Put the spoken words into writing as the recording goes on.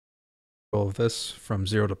of this from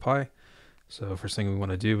 0 to pi. So first thing we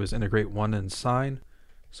want to do is integrate 1 in sine.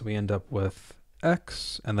 So we end up with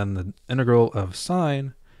x, and then the integral of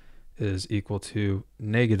sine is equal to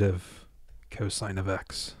negative cosine of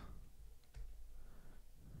x.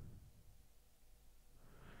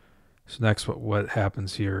 So next what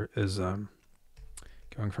happens here is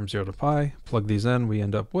going from 0 to pi, plug these in, we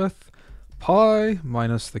end up with pi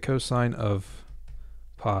minus the cosine of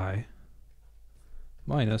pi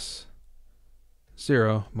minus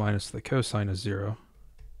 0 minus the cosine of 0,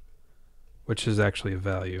 which is actually a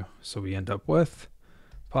value. So we end up with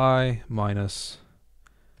pi minus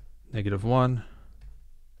negative 1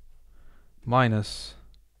 minus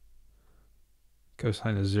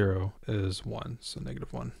cosine of 0 is 1, so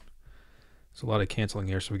negative 1. So a lot of canceling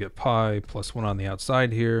here, so we get pi plus 1 on the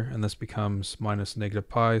outside here, and this becomes minus negative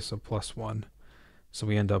pi, so plus 1. So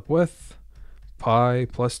we end up with pi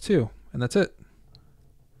plus 2, and that's it.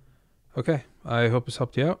 Okay, I hope this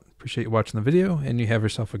helped you out. Appreciate you watching the video, and you have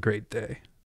yourself a great day.